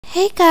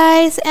Hey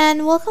guys,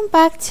 and welcome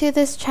back to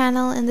this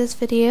channel. In this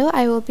video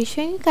I will be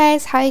showing you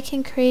guys how you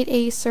can create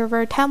a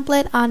server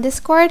template on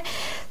Discord.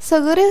 So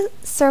go to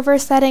server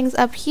settings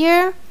up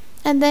here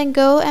and then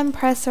go and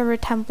press server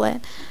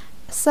template.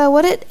 So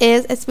what it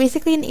is, it's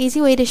basically an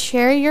easy way to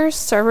share your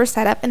server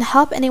setup and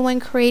help anyone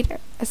create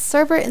a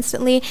server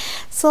instantly.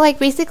 So like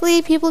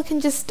basically people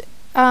can just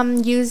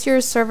use your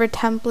server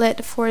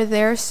template for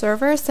their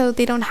server, so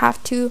they don't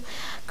have to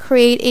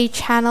create a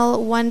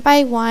channel one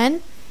by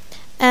one.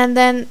 And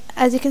then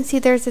as you can see,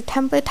 there's a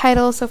template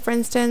title. So for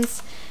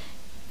instance,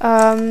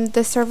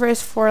 the server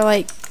is for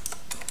like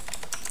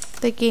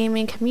the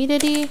gaming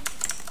community,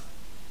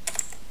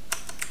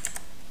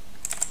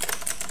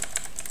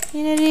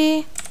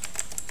 play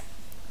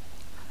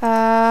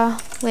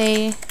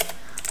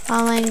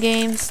online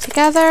games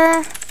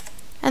together,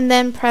 and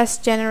then press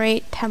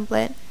generate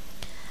template.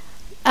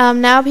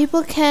 Now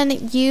people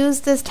can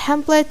use this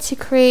template to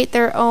create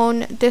their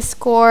own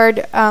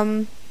Discord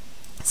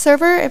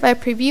server. If I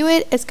preview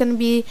it, it's going to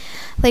be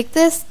like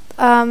this.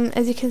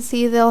 As you can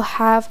see, they'll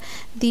have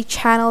the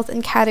channels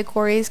and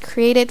categories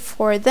created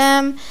for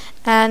them,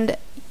 and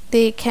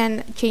they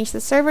can change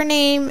the server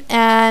name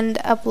and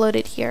upload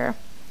it here.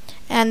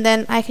 And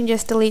then I can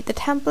just delete the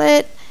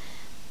template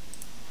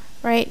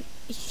right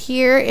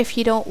here if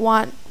you don't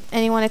want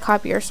anyone to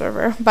copy your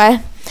server.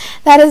 But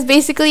that is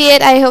basically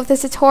it. I hope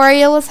this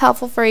tutorial was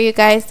helpful for you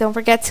guys. Don't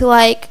forget to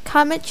like,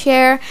 comment,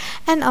 share,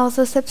 and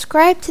also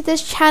subscribe to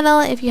this channel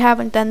if you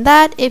haven't done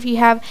that. If you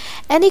have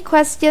any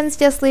questions,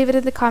 just leave it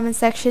in the comment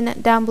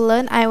section down below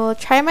and I will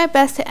try my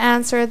best to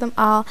answer them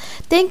all.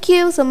 Thank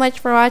you so much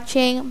for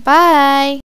watching. Bye!